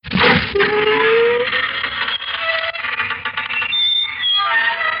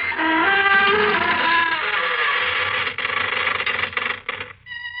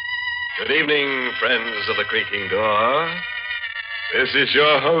friends of the creaking door. This is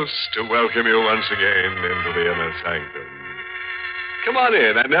your host to welcome you once again into the Inner Sanctum. Come on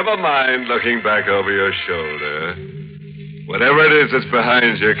in, and never mind looking back over your shoulder. Whatever it is that's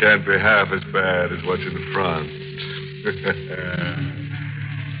behind you can't be half as bad as what's in front.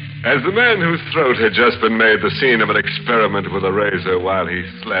 As the man whose throat had just been made the scene of an experiment with a razor while he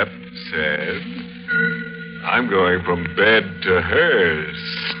slept said, I'm going from bed to hers.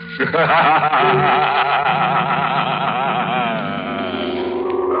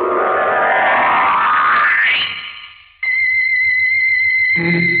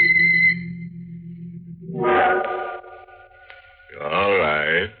 All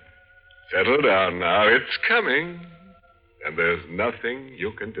right. Settle down now. It's coming. And there's nothing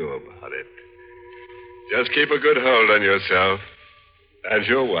you can do about it. Just keep a good hold on yourself. And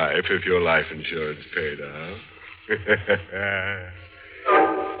your wife, if your life insurance paid off.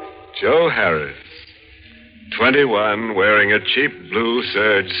 Joe Harris, 21, wearing a cheap blue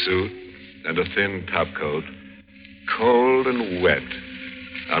serge suit and a thin topcoat, cold and wet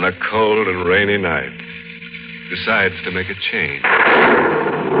on a cold and rainy night, decides to make a change.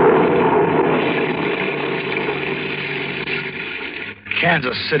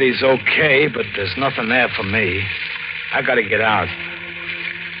 Kansas City's okay, but there's nothing there for me. I gotta get out.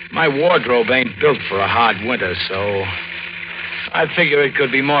 My wardrobe ain't built for a hard winter, so I figure it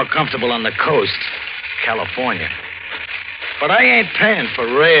could be more comfortable on the coast, California. But I ain't paying for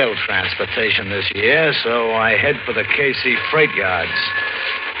rail transportation this year, so I head for the KC freight yards.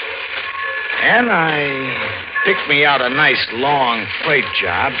 And I pick me out a nice long freight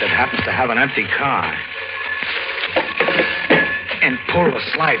job that happens to have an empty car. And pull the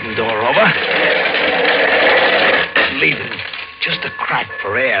sliding door over, leaving just a crack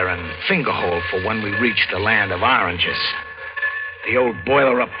for air and finger hole for when we reach the land of oranges. The old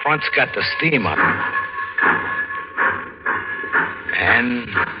boiler up front's got the steam up. And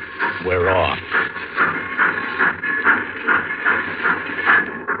we're off.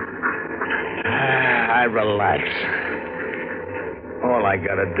 I relax. All I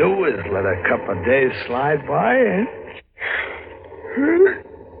gotta do is let a couple of days slide by and...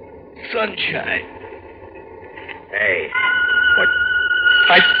 sunshine. Hey. What?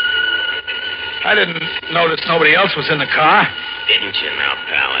 I didn't notice nobody else was in the car. Didn't you now,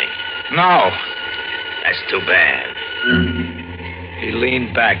 Pally? No. That's too bad. He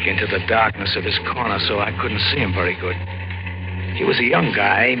leaned back into the darkness of his corner so I couldn't see him very good. He was a young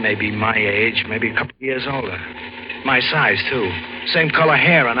guy, maybe my age, maybe a couple of years older. My size, too. Same color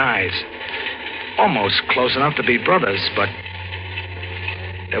hair and eyes. Almost close enough to be brothers, but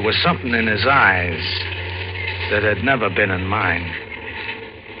there was something in his eyes that had never been in mine.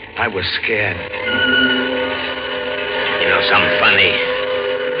 I was scared. You know something funny?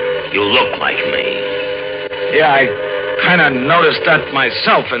 You look like me. Yeah, I kind of noticed that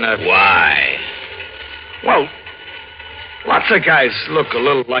myself in a... Why? Well, lots of guys look a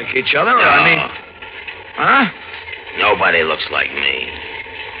little like each other. No. I mean... Huh? Nobody looks like me.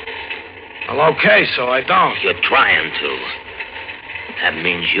 Well, okay, so I don't. You're trying to. That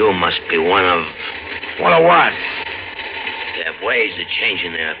means you must be one of... One of what? They have ways of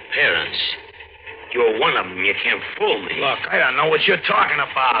changing their appearance. You're one of them. You can't fool me. Look, I don't know what you're talking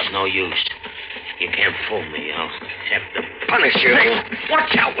about. It's no use. You can't fool me. I'll have to punish you. Hey,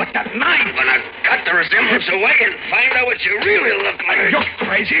 watch out with that knife. I'm gonna cut the resemblance away and find out what you really look like. You're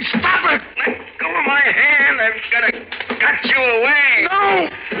crazy. Stop it. Let go of my hand. I've got to cut you away. No.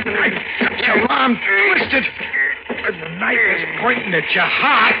 I got your arm twisted. And the knife is pointing at your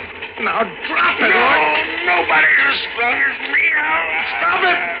heart. Now drop it. No, nobody as strong as me. Stop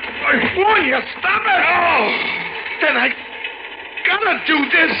it. I warn you. Stop it. No. Then I gotta do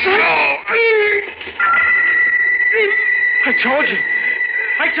this. No. I told you.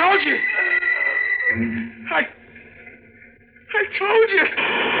 I told you. I told you.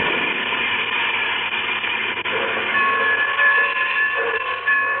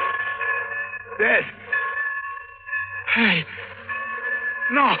 Dead. Hey.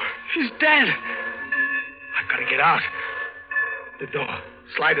 No, he's dead. I gotta get out. The door.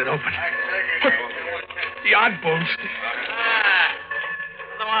 Slide it open. The odd booms.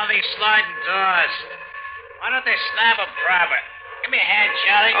 Another one of these sliding doors. Why don't they snap them proper? Give me a hand,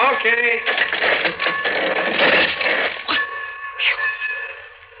 Charlie. Okay. What?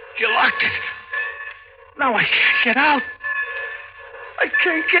 You locked it. Now I can't get out. I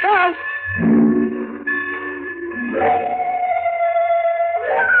can't get out.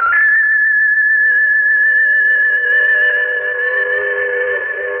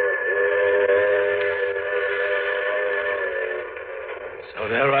 So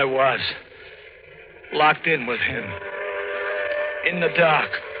there I was, locked in with him. In the dark.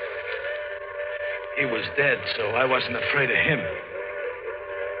 He was dead, so I wasn't afraid of him.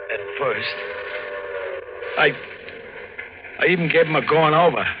 At first. I even gave him a going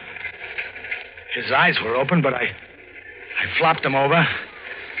over. His eyes were open, but I flopped him over,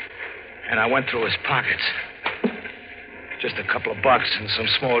 and I went through his pockets. Just a couple of bucks and some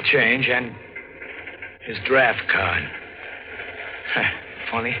small change, and his draft card.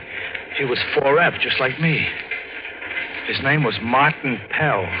 Funny, he was 4F, just like me. His name was Martin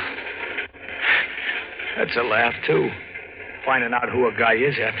Pell. That's a laugh, too. Finding out who a guy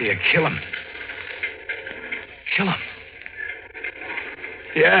is after you kill him. Kill him?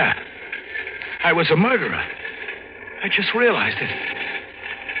 Yeah. I was a murderer. I just realized it.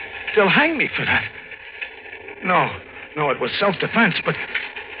 They'll hang me for that. No, it was self-defense, but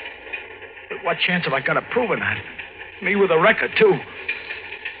what chance have I got of proving that? Me with a record, too.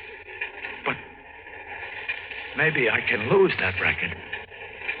 But maybe I can lose that record.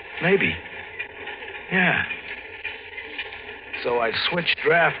 Maybe. Yeah. So I switched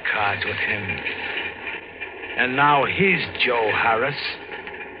draft cards with him. And now he's Joe Harris.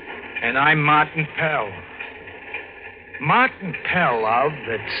 And I'm Martin Pell. Martin Pell of,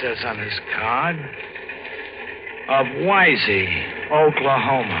 it says on his card, of Wisey,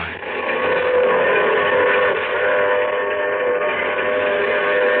 Oklahoma.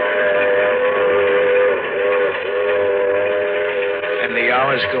 And the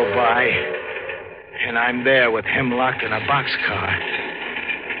hours go by, and I'm there with him locked in a boxcar.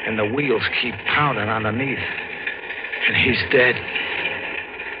 And the wheels keep pounding underneath. And he's dead.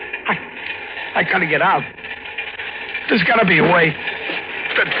 I gotta get out. There's gotta be a way.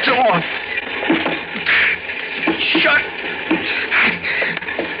 The door. Shut.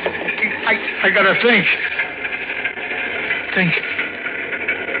 I gotta think. Think.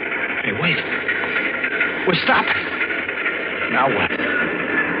 Hey, wait. We're stopped. Now what?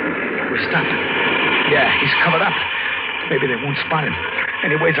 We're stopped. Yeah, he's covered up. Maybe they won't spot him.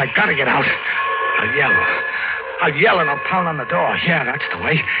 Anyways, I gotta get out. I'll yell and I'll pound on the door. Yeah, that's the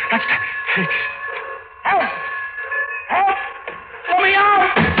way. That's the... Help! Help! Let me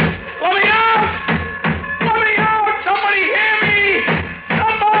out! Let me out! Let me out! Somebody hear me!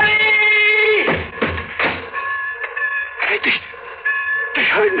 Somebody! They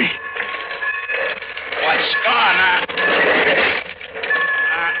heard me. What's going on?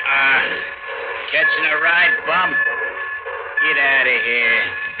 Catching a ride, bum? Get out of here.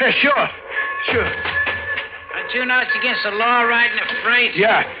 Yeah, sure. Don't you know it's against the law riding a freight?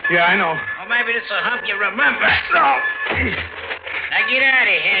 Yeah, I know. Or maybe this will help you remember. No. Now get out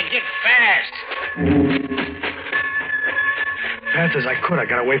of here and get fast. Fast as I could, I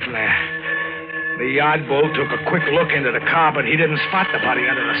got away from there. The yard bull took a quick look into the car, but he didn't spot the body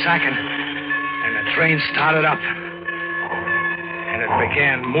under the sacking. And the train started up. And it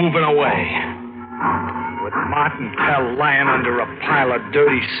began moving away. With Martin Pell lying under a pile of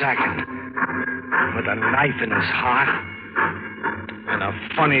dirty sacking. With a knife in his heart. And a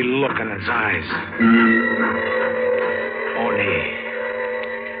funny look in his eyes. Only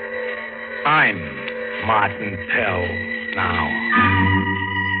I'm Martin Pell now.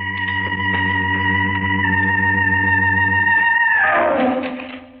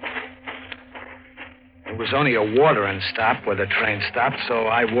 It was only a watering stop where the train stopped, so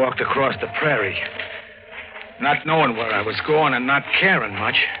I walked across the prairie. Not knowing where I was going and not caring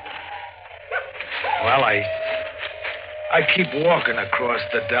much. Well, I keep walking across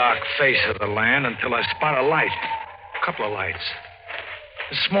the dark face of the land until I spot a light. A couple of lights.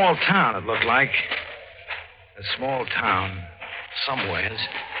 A small town, it looked like. A small town, somewheres.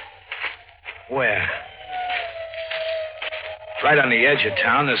 Where? Right on the edge of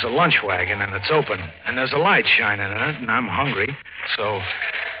town, there's a lunch wagon, and it's open. And there's a light shining in it, and I'm hungry. So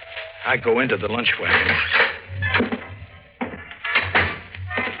I go into the lunch wagon.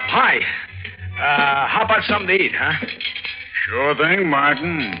 Hi. How about something to eat, huh? Sure thing,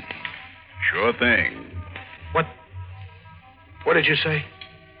 Martin. Sure thing. What did you say?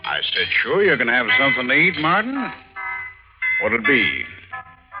 I said, sure, you're going to have something to eat, Martin. What'll it be?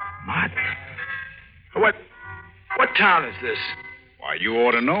 Martin? What town is this? Why, you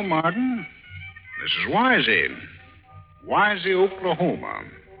ought to know, Martin. This is Wisey. Wisey, Oklahoma.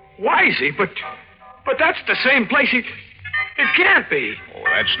 Wisey? But that's the same place. It can't be. Oh,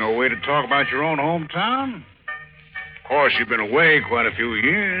 that's no way to talk about your own hometown. Of course, you've been away quite a few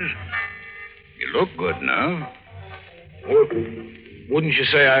years. You look good enough. Wouldn't you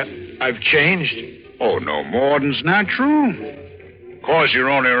say I've changed? Oh, no more than's not true. Of course, you're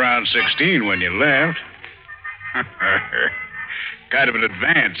only around 16 when you left. Kind of an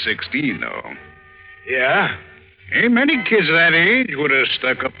advanced 16, though. Yeah? Ain't many kids that age would have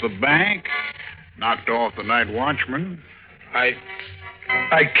stuck up the bank, knocked off the night watchman. I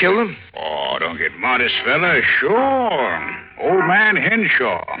killed him? Oh, don't get modest, fella. Sure. Old man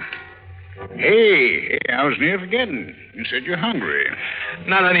Henshaw. Hey, I was near forgetting. You said you're hungry.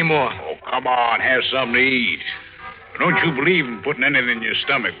 Not anymore. Oh, come on, have something to eat. Don't you believe in putting anything in your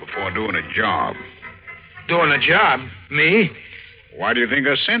stomach before doing a job? Doing a job? Me? Why do you think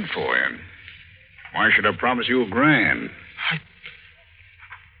I sent for you? Why should I promise you $1,000?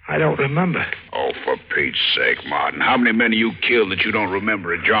 I don't remember. Oh, for Pete's sake, Martin. How many men you killed that you don't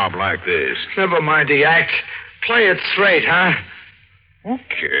remember a job like this? Never mind the act. Play it straight, huh?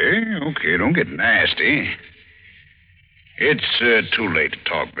 Okay. Don't get nasty. It's too late to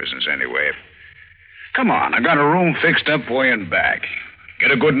talk business anyway. Come on, I got a room fixed up for you and back.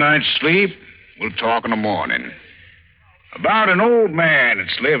 Get a good night's sleep. We'll talk in the morning. About an old man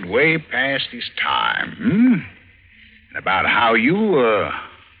that's lived way past his time, And about how you,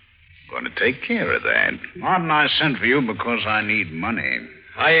 going to take care of that. Martin, I sent for you because I need money.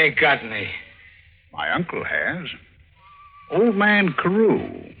 I ain't got any. My uncle has. Old man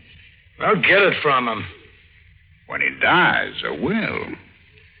Carew. Well, get it from him. When he dies, I will.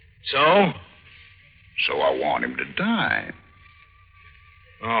 So? So I want him to die.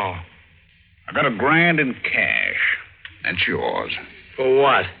 Oh. I got $1,000 in cash. That's yours. For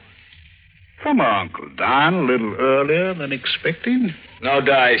what? From my uncle dying a little earlier than expected. No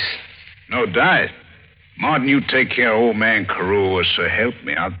dice. No dice? Martin, you take care of old man Carew, or so help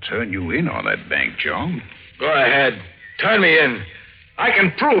me, I'll turn you in on that bank job. Go ahead. Turn me in. I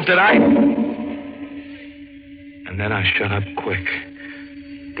can prove that I... And then I shut up quick.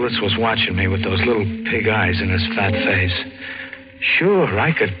 Bliss was watching me with those little pig eyes in his fat face. Sure,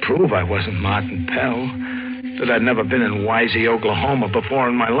 I could prove I wasn't Martin Pell, that I'd never been in Wisey, Oklahoma before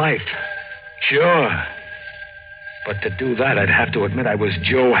in my life. Sure. But to do that, I'd have to admit I was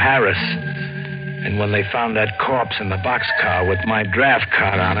Joe Harris. And when they found that corpse in the boxcar with my draft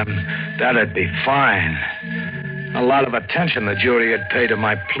card on him, that'd be fine. A lot of attention the jury had paid to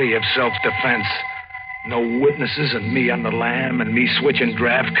my plea of self-defense. No witnesses and me on the lam and me switching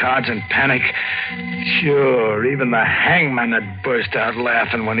draft cards in panic. Sure, even the hangman had burst out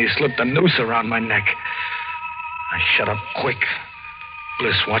laughing when he slipped the noose around my neck. I shut up quick,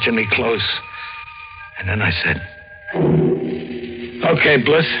 Bliss watching me close. And then I said, "Okay,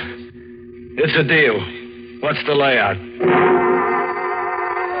 Bliss, it's a deal. What's the layout?"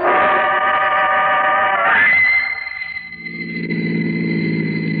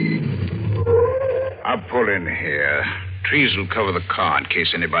 I'll pull in here. Trees will cover the car in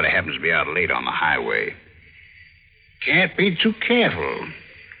case anybody happens to be out late on the highway. Can't be too careful.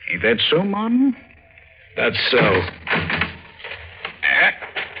 Ain't that so, Martin? That's so.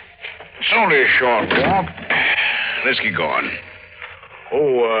 It's only a short walk. Let's get going.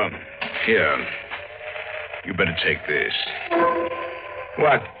 Oh, here. You better take this.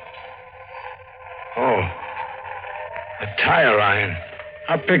 What? Oh, a tire iron.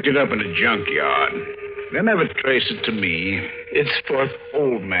 I picked it up in a junkyard. They'll never trace it to me. It's for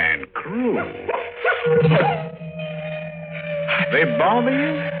old man Carew. They bother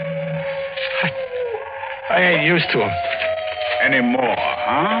you? I ain't used to them. Anymore,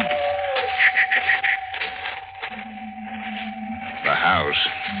 huh? The house.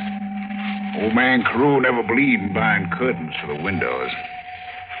 Old man Carew never believed in buying curtains for the windows.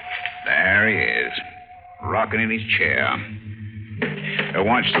 There he is, rocking in his chair. Now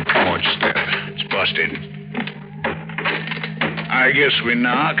watch the porch step. It's busted. I guess we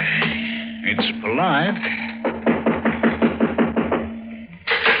knock. It's polite.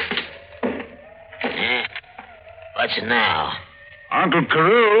 What's it now? Uncle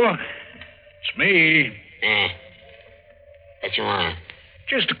Carew. It's me. What you want?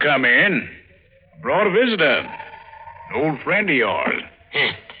 Just to come in. Brought a visitor. An old friend of yours.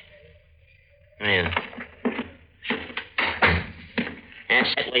 Yeah.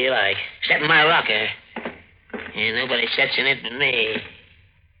 Sit where you like. Sit in my rocker. And nobody sits in it but me.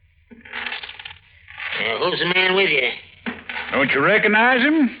 Who's the man with you? Don't you recognize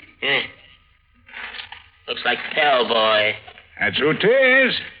him? Looks like Pell boy. That's who it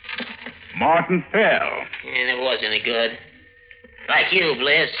is. Martin Pell. Never was any good. Like you,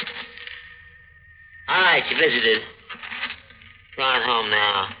 Bliss. All right, you visited. Go on home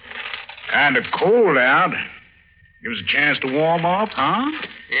now. Kind of cold out. Give us a chance to warm up, huh?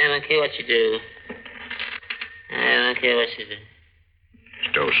 I don't care what you do. I don't care what you do.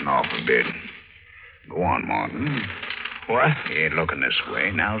 It's dozing off a bit. Go on, Martin. What? You ain't looking this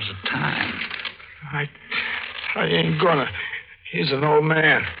way. Now's the time. I ain't gonna. He's an old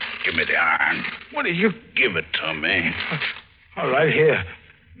man. Give me the iron. What are you... Give it to me. All right, here.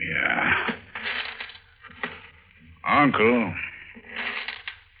 Yeah. Uncle.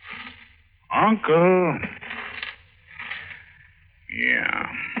 Uncle. Yeah.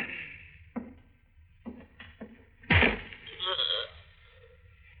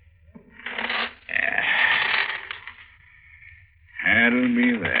 That'll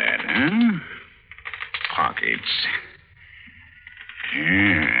be that, huh? Pockets.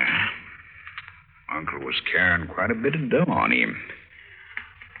 Yeah. Uncle was carrying quite a bit of dough on him.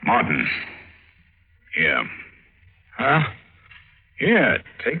 Martin. Here. Huh? Here,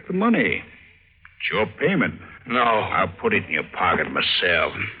 take the money. It's your payment. No. I'll put it in your pocket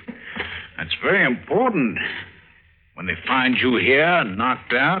myself. That's very important. When they find you here,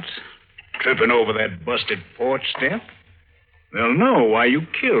 knocked out, tripping over that busted porch step, they'll know why you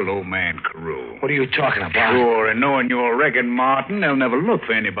killed old man Carew. What are you talking about? Sure, and knowing your record, Martin, they'll never look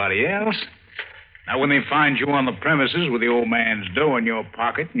for anybody else. Now, when they find you on the premises with the old man's dough in your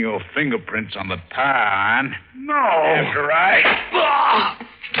pocket and your fingerprints on the tire iron... No! After I...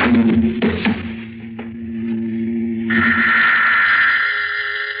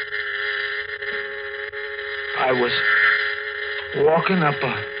 I was walking up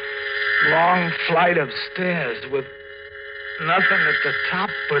a long flight of stairs with nothing at the top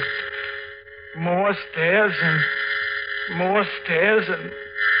but more stairs and more stairs, and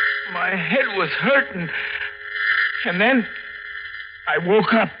my head was hurting. And then I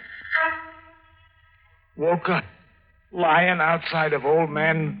woke up. Woke up lying outside of old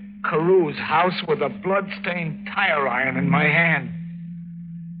man Carew's house with a blood-stained tire iron in my hand.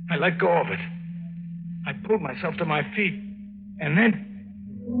 I let go of it. I pulled myself to my feet, and then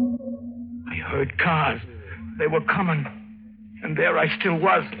I heard cars. They were coming, and there I still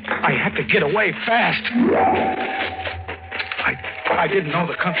was. I had to get away fast. I didn't know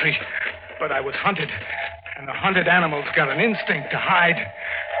the country, but I was hunted, and the hunted animals got an instinct to hide,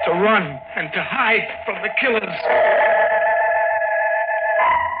 to run, and to hide from the killers.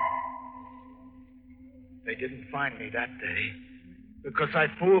 They didn't find me that day because I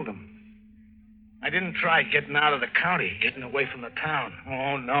fooled them. I didn't try getting out of the county, getting away from the town.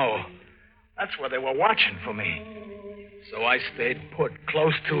 Oh, no. That's where they were watching for me. So I stayed put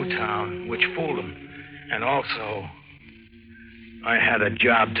close to town, which fooled them. And also, I had a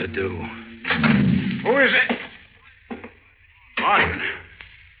job to do. Who is it? Martin.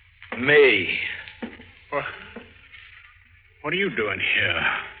 Me. What are you doing here?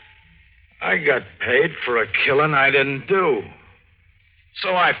 I got paid for a killing I didn't do.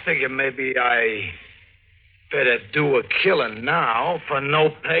 So I figured maybe I better do a killing now for no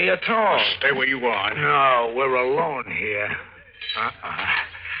pay at all. Stay where you are. No, we're alone here.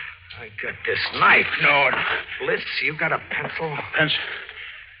 I got this knife. No. Bliss, you got a pencil? Pencil?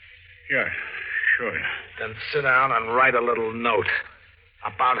 Yeah, sure. Then sit down and write a little note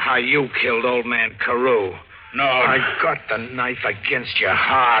about how you killed old man Carew. No. I got the knife against your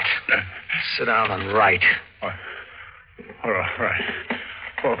heart. Sit down and write. All right.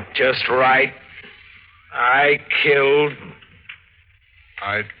 Oh. Just write. I killed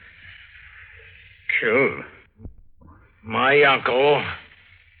my uncle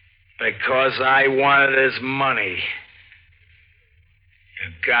because I wanted his money.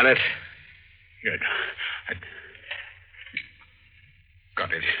 You got it? Good. I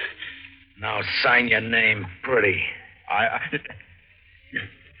got it. Now sign your name pretty. I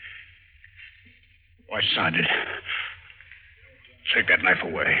signed it. Take that knife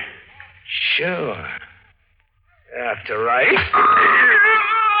away. Sure. After I...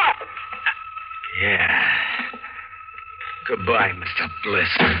 Yeah. Goodbye, Mr.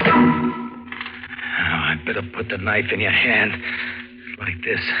 Bliss. Oh, I'd better put the knife in your hand. Like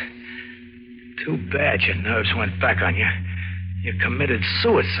this. Too bad your nerves went back on you. You committed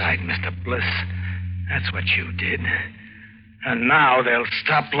suicide, Mr. Bliss. That's what you did. And now they'll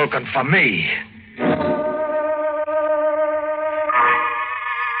stop looking for me.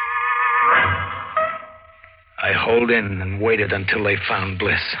 I holed in and waited until they found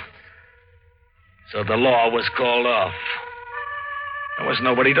Bliss. So the law was called off. There was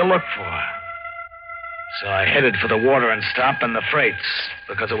nobody to look for. So I headed for the watering stop and the freights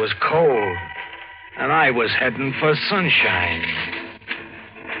because it was cold. And I was heading for sunshine.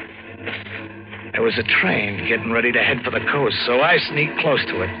 There was a train getting ready to head for the coast, so I sneaked close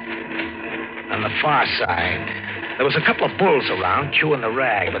to it. On the far side, there was a couple of bulls around chewing the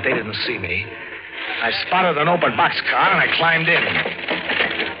rag, but they didn't see me. I spotted an open boxcar, and I climbed in.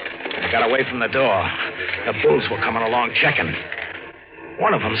 I got away from the door. The bulls were coming along checking.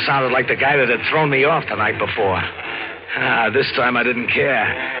 One of them sounded like the guy that had thrown me off the night before. This time I didn't care.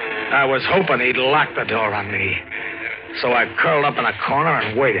 I was hoping he'd lock the door on me. So I curled up in a corner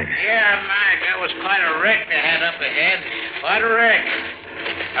and waited. Yeah, Mike, that was quite a wreck they had up ahead. Quite a wreck.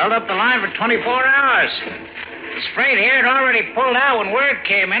 Held up the line for 24 hours. The freight here had already pulled out when word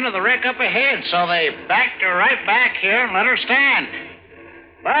came in of the wreck up ahead, so they backed her right back here and let her stand.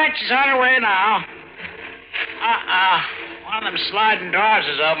 But she's on her way now. One of them sliding doors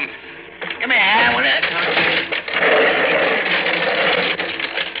is open. Give me a hand with it.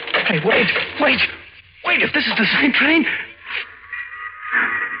 Hey, wait. Wait, if this is the same train...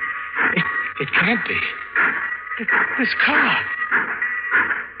 It can't be. This car...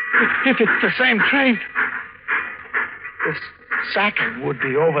 If it's the same train... This second would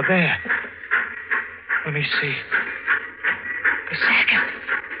be over there. Let me see. The second.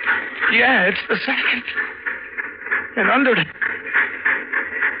 Yeah, it's the second. And under it...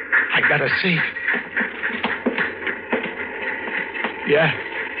 I gotta see. Yeah.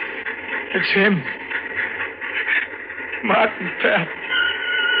 It's him. Martin Pell.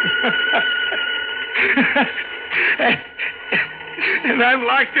 And I'm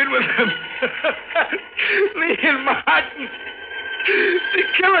locked in with him. Me and Martin. The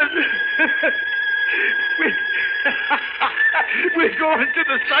killers. We're going to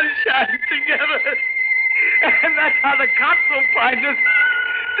the sunshine together. And that's how the cops will find us.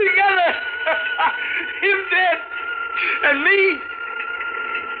 Together. Him dead. And me.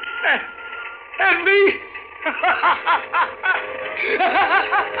 And me.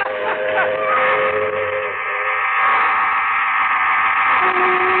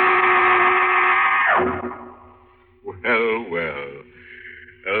 Well.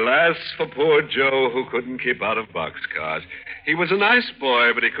 Alas for poor Joe, who couldn't keep out of boxcars. He was a nice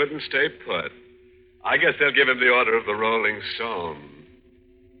boy, but he couldn't stay put. I guess they'll give him the Order of the Rolling Stone.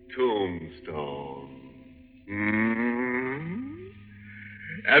 Tombstone.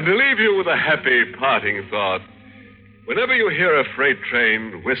 And to leave you with a happy parting thought, whenever you hear a freight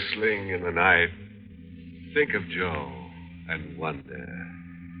train whistling in the night, think of Joe and wonder,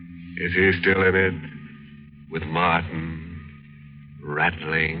 is he still in it with Martin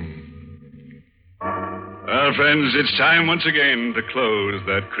rattling? Well, friends, it's time once again to close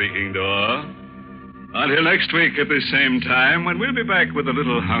that creaking door. Until next week at the same time, when we'll be back with a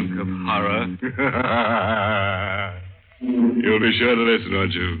little hunk of horror. You'll be sure to listen,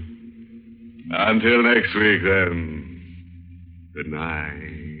 won't you? Until next week, then. Good night.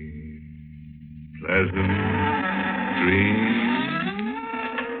 Pleasant dreams.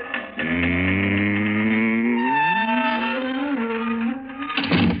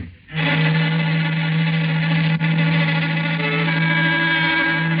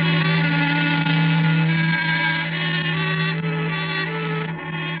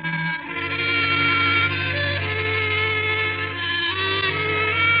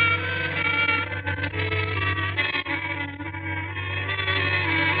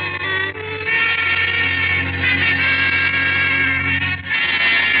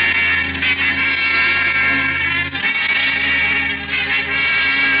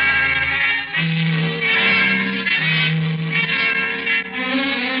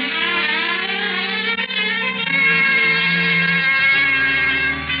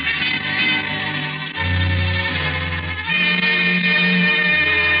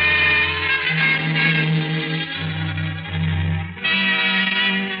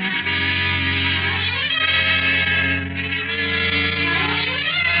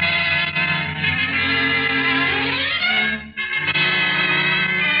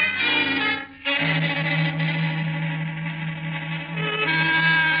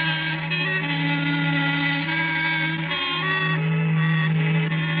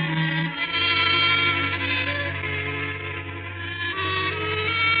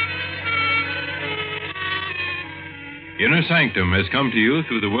 Inner Sanctum has come to you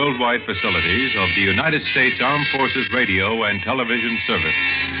through the worldwide facilities of the United States Armed Forces Radio and Television Service.